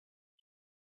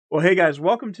Well, hey guys,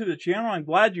 welcome to the channel. I'm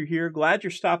glad you're here. Glad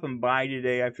you're stopping by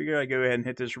today. I figured I'd go ahead and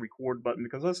hit this record button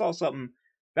because I saw something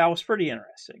that was pretty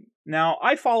interesting. Now,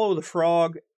 I follow the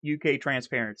Frog UK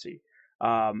Transparency.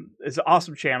 It's an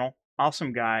awesome channel,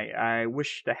 awesome guy. I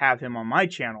wish to have him on my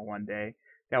channel one day.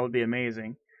 That would be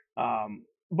amazing.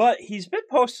 But he's been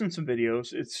posting some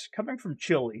videos. It's coming from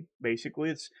Chili, basically.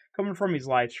 It's coming from his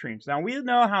live streams. Now, we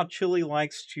know how Chili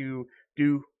likes to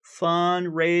do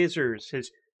fundraisers.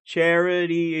 His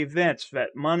charity events,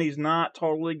 that money's not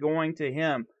totally going to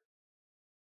him.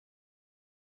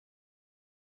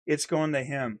 It's going to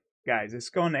him, guys.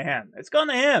 It's going to him. It's going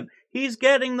to him. He's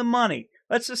getting the money.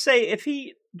 Let's just say if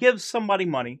he gives somebody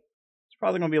money, it's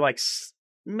probably going to be like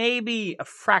maybe a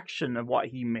fraction of what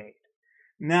he made.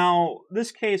 Now,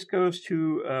 this case goes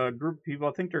to a group of people.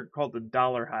 I think they're called the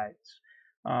Dollar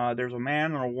Hides. There's a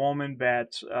man and a woman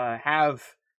that have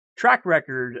track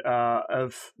record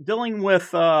of dealing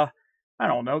with, I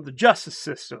don't know, the justice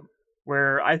system,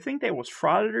 where I think they was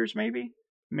frauditors, maybe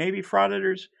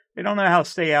frauditors. They don't know how to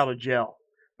stay out of jail.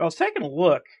 But I was taking a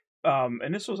look,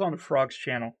 and this was on the Frog's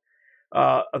channel,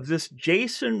 of this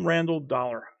Jason Randall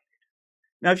Dollar.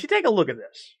 Now, if you take a look at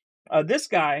this, this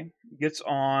guy gets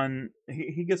on,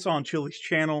 he gets on Chili's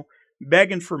channel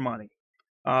begging for money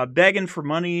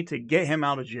to get him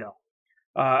out of jail.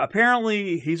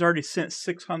 Apparently, he's already sent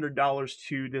 $600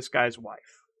 to this guy's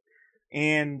wife.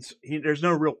 And there's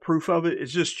no real proof of it.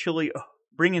 It's just Chili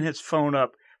bringing his phone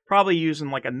up, probably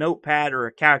using like a notepad or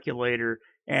a calculator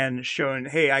and showing,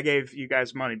 hey, I gave you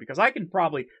guys money. Because I can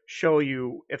probably show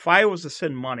you, if I was to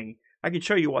send money, I can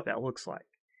show you what that looks like.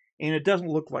 And it doesn't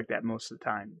look like that most of the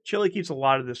time. Chili keeps a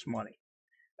lot of this money.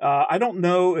 I don't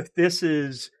know if this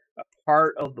is a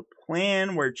part of the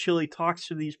plan where Chili talks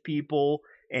to these people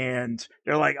and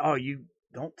they're like, oh, you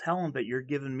don't tell them that you're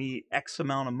giving me X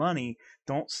amount of money.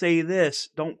 Don't say this.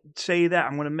 Don't say that.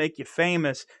 I'm going to make you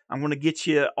famous. I'm going to get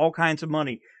you all kinds of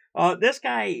money. This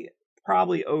guy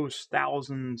probably owes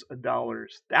thousands of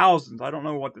dollars. Thousands. I don't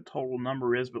know what the total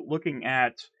number is, but looking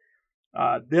at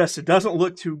this, it doesn't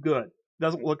look too good.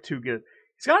 Doesn't look too good.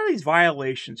 He's got these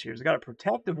violations here. He's got a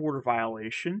protective order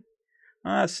violation.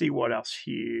 Let's see what else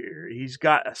here. He's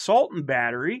got assault and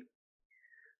battery.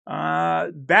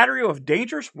 Battery with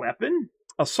dangerous weapon.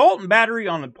 Assault and battery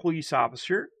on a police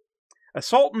officer.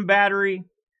 Assault and battery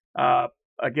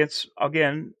against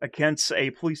a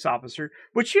police officer.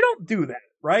 But you don't do that,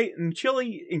 right? And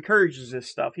Chili encourages this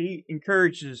stuff. He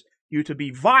encourages you to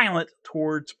be violent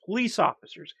towards police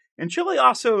officers. And Chili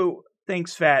also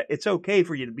thinks that it's okay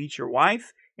for you to beat your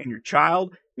wife and your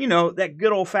child. You know, that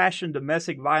good old-fashioned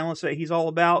domestic violence that he's all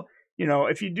about. You know,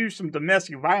 if you do some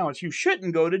domestic violence, you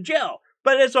shouldn't go to jail.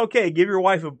 But it's okay. Give your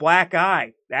wife a black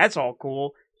eye. That's all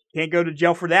cool. Can't go to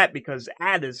jail for that because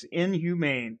that is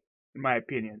inhumane, in my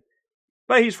opinion.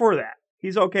 But he's for that.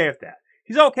 He's okay with that.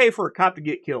 He's okay for a cop to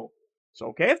get killed. It's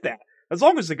okay with that. As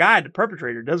long as the guy, the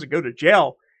perpetrator, doesn't go to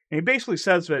jail. And he basically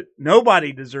says that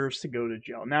nobody deserves to go to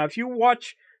jail. Now, if you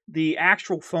watch the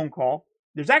actual phone call,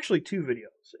 there's actually two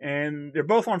videos, and they're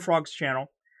both on Frog's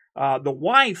channel. The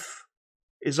wife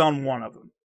is on one of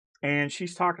them, and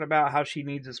she's talking about how she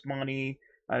needs this money.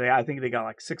 I think they got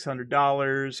like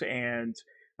 $600, and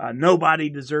nobody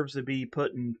deserves to be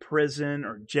put in prison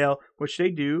or jail, which they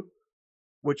do.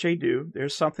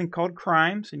 There's something called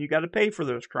crimes, and you got to pay for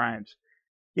those crimes.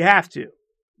 You have to.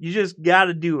 You just got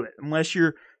to do it, unless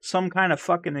you're some kind of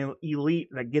fucking elite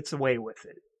that gets away with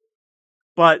it.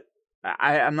 But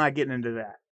I'm not getting into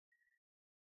that.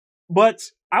 But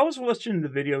I was watching the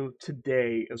video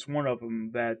today as one of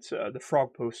them that the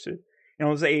Frog posted. And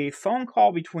it was a phone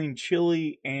call between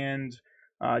Chili and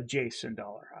Jason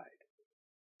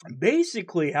Dollarhide.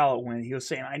 Basically how it went, he was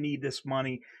saying, I need this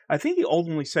money. I think he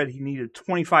ultimately said he needed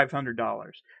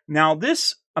 $2,500. Now,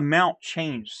 this amount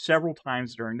changed several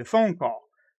times during the phone call.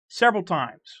 Several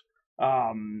times.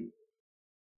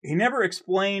 He never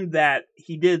explained that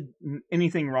he did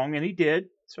anything wrong, and he did.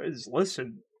 So just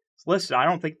listen. I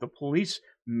don't think the police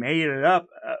made it up.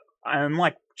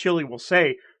 Unlike Chili will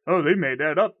say, oh, they made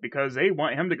that up because they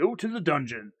want him to go to the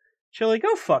dungeon. Chili,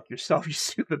 go fuck yourself, you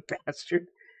stupid bastard.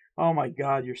 Oh my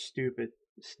god, you're stupid.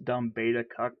 This dumb beta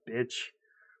cuck bitch.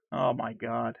 Oh my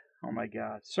god.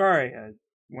 Sorry, I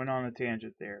went on a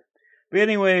tangent there. But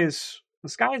anyways,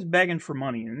 this guy's begging for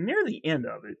money, and near the end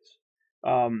of it,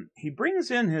 he brings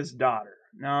in his daughter.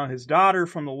 Now, his daughter,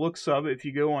 from the looks of it, if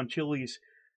you go on Chili's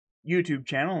YouTube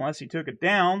channel, unless he took it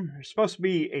down, there's supposed to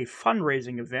be a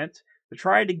fundraising event to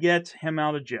try to get him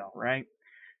out of jail, right?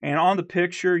 And on the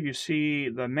picture, you see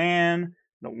the man,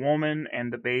 the woman,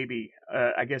 and the baby.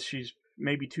 I guess she's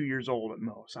maybe 2 years old at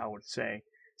most, I would say.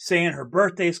 saying her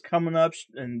birthday's coming up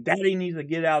and daddy needs to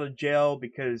get out of jail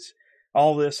because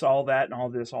all this, all that, and all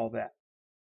this, all that.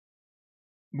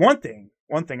 One thing,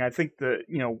 I think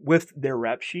with their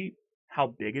rep sheet, how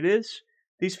big it is,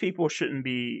 these people shouldn't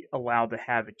be allowed to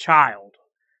have a child.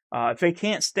 If they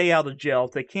can't stay out of jail,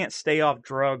 if they can't stay off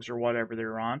drugs or whatever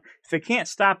they're on, if they can't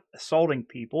stop assaulting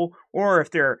people, or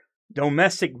if they're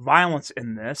domestic violence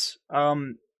in this,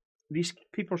 these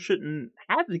people shouldn't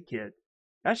have the kid.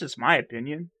 That's just my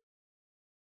opinion.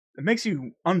 It makes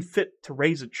you unfit to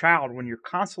raise a child when you're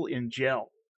constantly in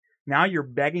jail. Now you're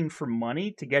begging for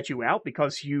money to get you out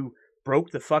because you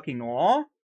broke the fucking law?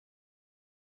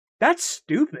 That's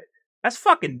stupid. That's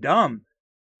fucking dumb.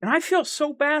 And I feel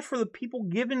so bad for the people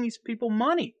giving these people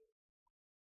money.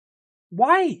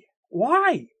 Why?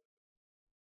 Why?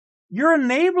 You're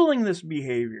enabling this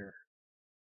behavior.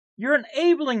 You're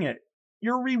enabling it.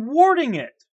 You're rewarding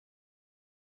it.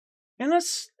 And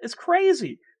it's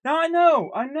crazy. Now I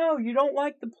know, you don't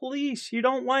like the police. You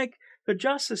don't like the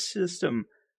justice system.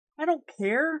 I don't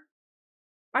care.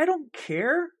 I don't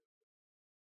care.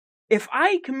 If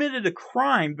I committed a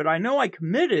crime, but I know I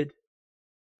committed,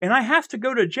 and I have to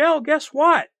go to jail, guess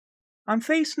what? I'm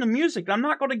facing the music. I'm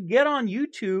not going to get on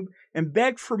YouTube and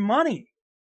beg for money.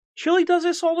 Chili does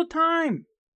this all the time.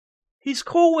 He's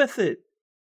cool with it.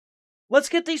 Let's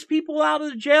get these people out of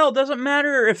the jail. Doesn't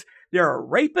matter if they're a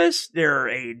rapist,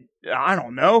 I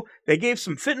don't know, they gave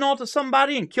some fentanyl to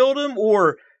somebody and killed him,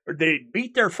 or they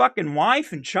beat their fucking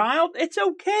wife and child. It's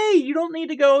okay. You don't need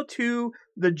to go to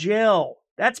the jail.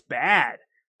 That's bad.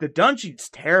 The dungeon's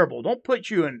terrible. Don't put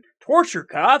you in torture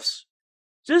cuffs.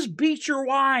 Just beat your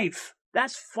wife.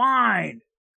 That's fine.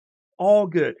 All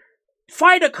good.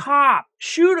 Fight a cop.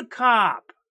 Shoot a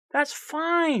cop. That's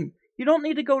fine. You don't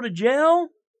need to go to jail.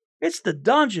 It's the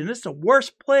dungeon. It's the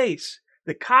worst place.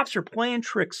 The cops are playing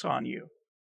tricks on you.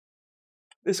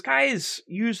 This guy is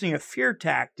using a fear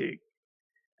tactic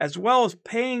as well as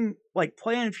playing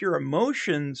with your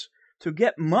emotions to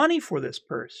get money for this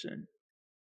person.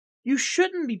 You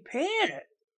shouldn't be paying it.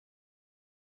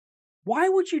 Why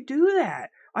would you do that?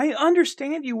 I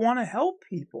understand you want to help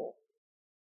people.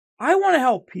 I want to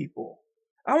help people.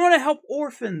 I want to help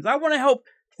orphans. I want to help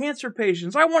cancer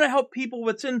patients. I want to help people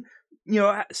that's in,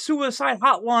 suicide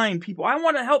hotline people. I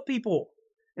want to help people.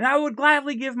 And I would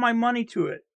gladly give my money to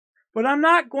it. But I'm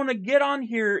not going to get on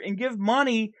here and give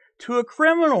money to a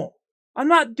criminal. I'm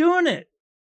not doing it.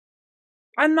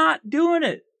 I'm not doing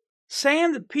it.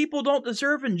 Saying that people don't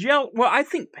deserve in jail. Well, I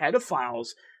think pedophiles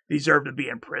deserve to be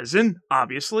in prison,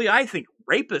 obviously. I think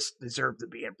rapists deserve to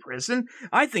be in prison.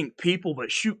 I think people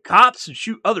that shoot cops and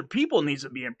shoot other people needs to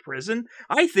be in prison.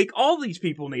 I think all these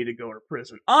people need to go to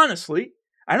prison. Honestly,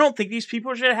 I don't think these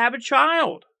people should have a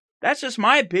child. That's just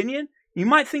my opinion. You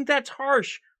might think that's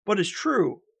harsh, but it's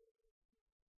true.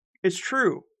 It's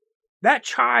true. That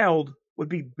child would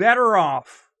be better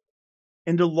off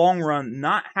in the long run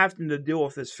not having to deal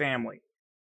with his family.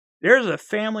 There's a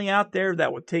family out there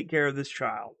that would take care of this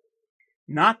child.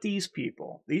 Not these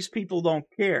people. These people don't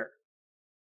care.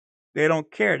 They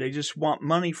don't care. They just want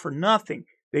money for nothing.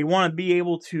 They want to be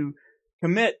able to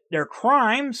commit their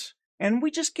crimes, and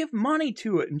we just give money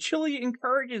to it. And Chili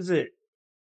encourages it.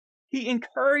 He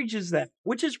encourages that,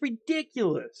 which is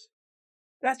ridiculous.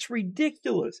 That's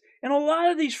ridiculous. And a lot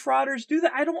of these frauders do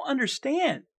that. I don't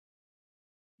understand.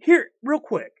 Here, real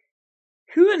quick.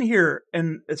 Who in here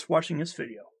and is watching this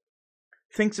video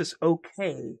thinks it's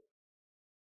okay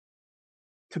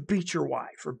to beat your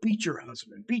wife or beat your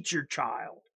husband, beat your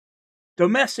child?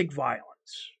 Domestic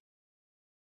violence.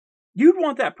 You'd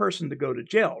want that person to go to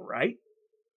jail, right?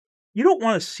 You don't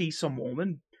want to see some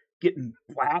woman getting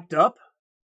blacked up,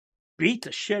 beat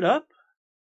the shit up,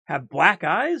 have black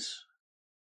eyes.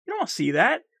 You don't want to see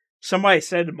that. Somebody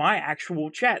said in my actual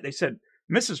chat, they said,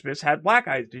 Mrs. Miss had black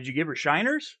eyes. Did you give her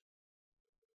shiners?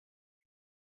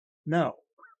 No.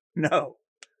 No.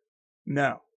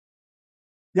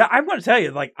 Yeah, I want to tell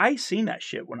you, I seen that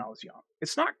shit when I was young.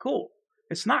 It's not cool.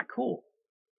 It's not cool.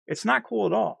 It's not cool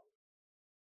at all.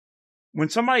 When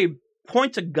somebody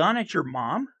points a gun at your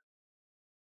mom,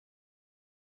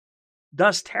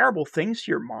 does terrible things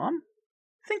to your mom,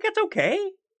 you think that's okay?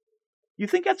 You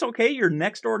think that's okay? Your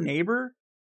next door neighbor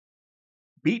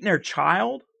beating their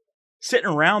child, sitting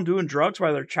around doing drugs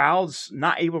while their child's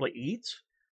not able to eat,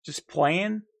 just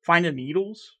playing, finding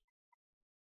needles.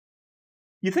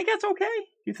 You think that's okay?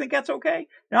 You think that's okay?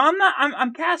 Now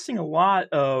I'm casting a lot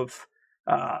of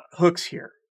hooks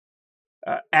here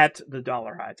at the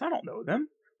Dollar Hides. I don't know them,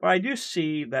 but I do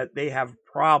see that they have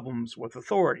problems with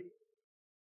authority.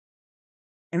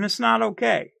 And it's not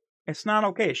okay. It's not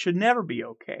okay. It should never be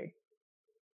okay.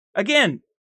 Again,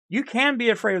 You can be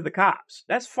afraid of the cops.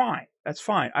 That's fine. That's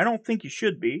fine. I don't think you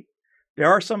should be. There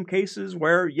are some cases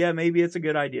where, yeah, maybe it's a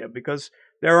good idea because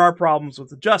there are problems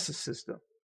with the justice system.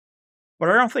 But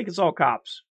I don't think it's all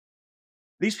cops.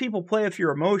 These people play with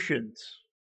your emotions.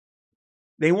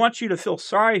 They want you to feel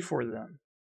sorry for them.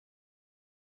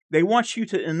 They want you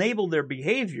to enable their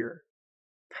behavior.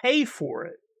 Pay for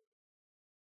it.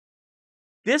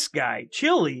 This guy,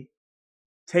 Chili,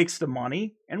 takes the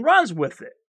money and runs with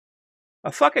it.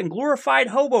 A fucking glorified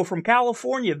hobo from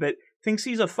California that thinks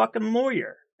he's a fucking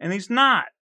lawyer. And he's not.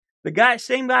 The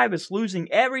same guy that's losing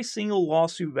every single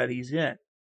lawsuit that he's in.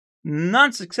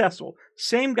 None successful.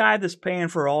 Same guy that's paying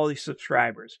for all these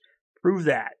subscribers. Prove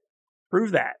that.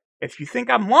 Prove that. If you think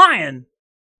I'm lying,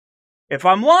 if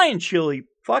I'm lying, Chili,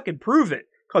 fucking prove it.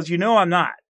 Because you know I'm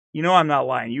not. You know I'm not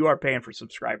lying. You are paying for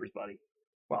subscribers, buddy.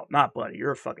 Well, not buddy.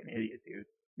 You're a fucking idiot, dude.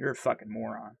 You're a fucking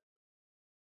moron.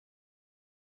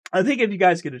 I think if you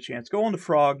guys get a chance, go on to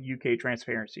Frog UK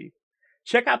Transparency.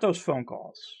 Check out those phone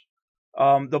calls.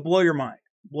 They'll blow your mind.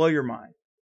 Blow your mind.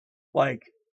 Like,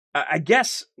 I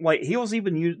guess, like, he was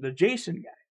even using the Jason guy,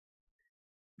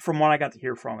 from what I got to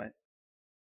hear from it,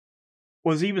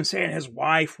 was even saying his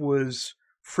wife was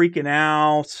freaking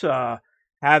out,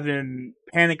 having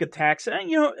panic attacks. And,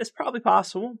 you know, it's probably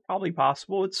possible. Probably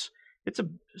possible. It's a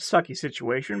sucky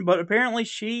situation, but apparently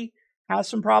she has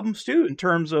some problems too in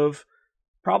terms of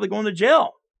probably going to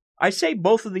jail. I say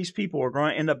both of these people are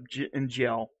going to end up in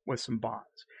jail with some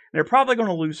bonds. They're probably going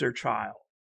to lose their child.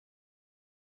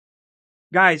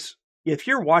 Guys, if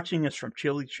you're watching this from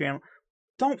Chili's channel,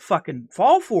 don't fucking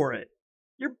fall for it.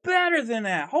 You're better than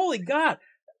that. Holy God.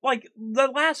 Like, the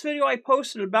last video I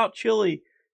posted about Chili,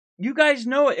 you guys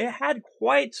know it had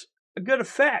quite a good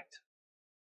effect.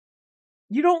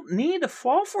 You don't need to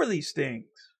fall for these things.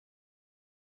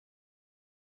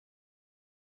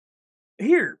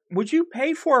 Here, would you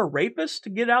pay for a rapist to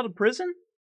get out of prison?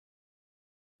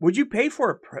 Would you pay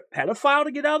for a pedophile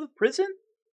to get out of prison?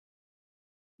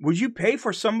 Would you pay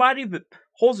for somebody that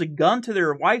holds a gun to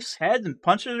their wife's head and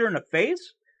punches her in the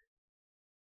face?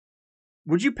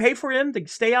 Would you pay for him to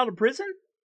stay out of prison?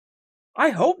 I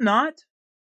hope not.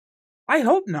 I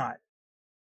hope not.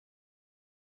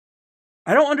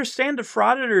 I don't understand the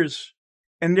frauditors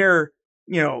and their,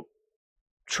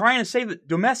 trying to say that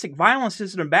domestic violence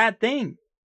isn't a bad thing,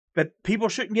 that people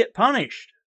shouldn't get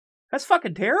punished. That's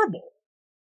fucking terrible.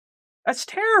 That's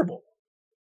terrible.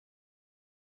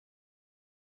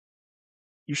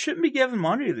 You shouldn't be giving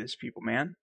money to these people,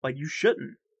 man. Like, you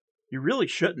shouldn't. You really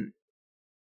shouldn't.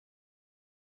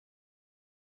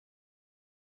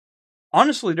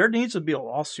 Honestly, there needs to be a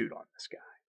lawsuit on this guy.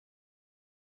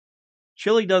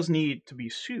 Chili does need to be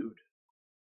sued.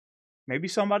 Maybe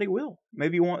somebody will.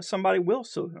 Maybe somebody will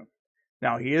sue him.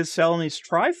 Now, he is selling his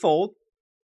trifold.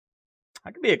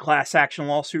 That could be a class action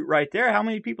lawsuit right there. How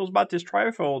many people's bought this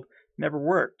trifold? Never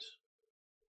worked.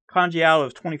 Conji out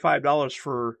of $25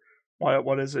 for,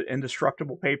 what is it,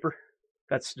 indestructible paper?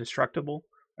 That's destructible.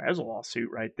 There's a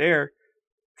lawsuit right there.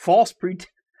 False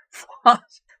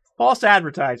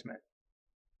advertisement.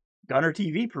 Gunner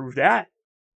TV proved that.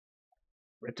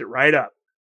 Ripped it right up.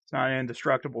 It's not an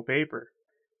indestructible paper.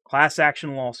 Class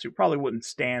action lawsuit probably wouldn't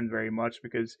stand very much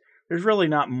because there's really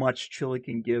not much Chili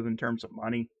can give in terms of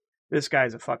money. This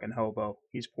guy's a fucking hobo.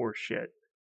 He's poor shit.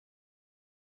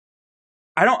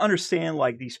 I don't understand,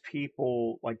 like, these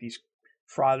people, like these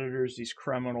frauditors, these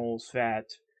criminals that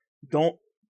don't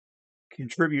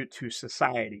contribute to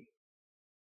society.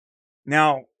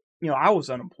 Now, I was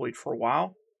unemployed for a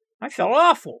while. I felt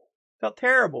awful. Felt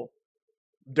terrible.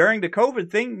 During the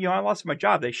COVID thing, I lost my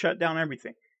job. They shut down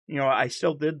everything. I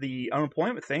still did the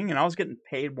unemployment thing, and I was getting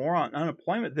paid more on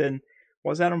unemployment than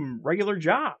was at a regular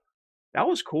job. That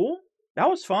was cool. That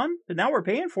was fun. But now we're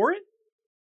paying for it.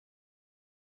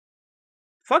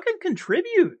 Fucking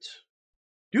contribute.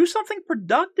 Do something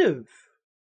productive.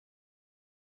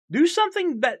 Do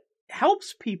something that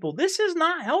helps people. This is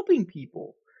not helping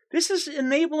people. This is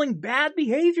enabling bad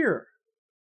behavior.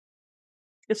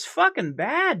 It's fucking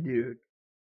bad, dude.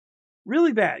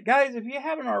 Really bad. Guys, if you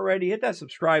haven't already, hit that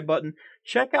subscribe button.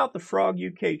 Check out the Frog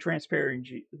UK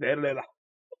Transparency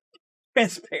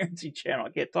channel. I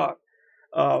can't talk.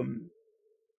 Tell me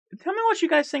what you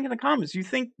guys think in the comments. You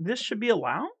think this should be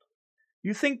allowed?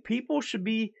 You think people should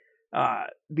be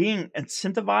being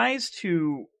incentivized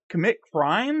to commit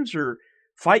crimes or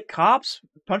fight cops,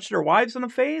 punch their wives in the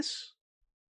face?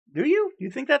 Do you? Do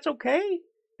you think that's okay?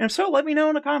 And if so, let me know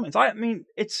in the comments. I mean,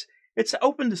 it's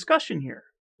open discussion here.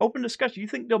 Open discussion. You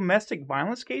think domestic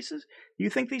violence cases?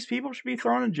 You think these people should be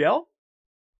thrown in jail?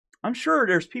 I'm sure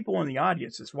there's people in the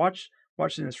audience that's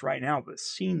watching this right now that's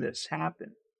seen this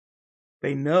happen.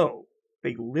 They know.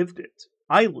 They lived it.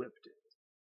 I lived it.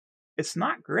 It's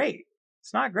not great.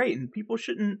 It's not great, and people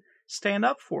shouldn't stand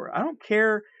up for it. I don't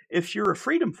care if you're a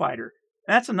freedom fighter.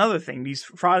 That's another thing. These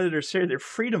fraudsters say they're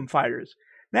freedom fighters.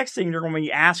 Next thing, they're going to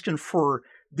be asking for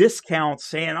discounts,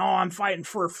 saying, "Oh, I'm fighting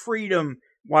for freedom,"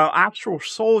 while actual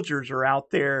soldiers are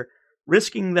out there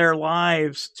risking their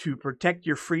lives to protect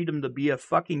your freedom to be a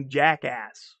fucking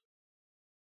jackass.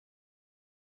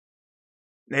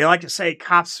 They like to say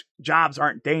cops' jobs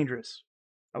aren't dangerous.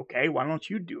 Okay, why don't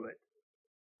you do it?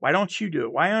 Why don't you do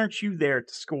it? Why aren't you there at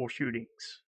the school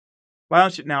shootings? Why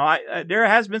don't you? Now, there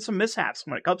has been some mishaps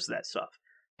when it comes to that stuff.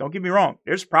 Don't get me wrong.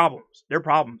 There's problems. There are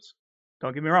problems.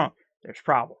 Don't get me wrong. There's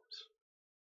problems.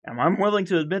 And I'm willing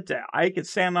to admit that. I could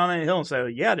stand on a hill and say,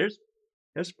 yeah, there's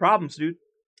problems, dude.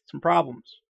 Some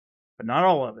problems. But not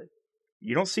all of it.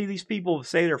 You don't see these people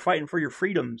say they're fighting for your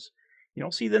freedoms. You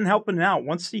don't see them helping out.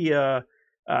 Once the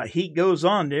heat goes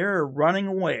on, they're running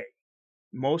away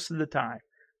most of the time.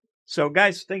 So,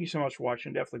 guys, thank you so much for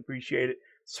watching. Definitely appreciate it.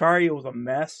 Sorry it was a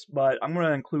mess, but I'm going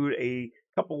to include a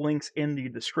couple links in the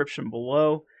description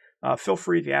below. Feel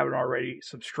free, if you haven't already,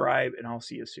 subscribe, and I'll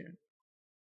see you soon.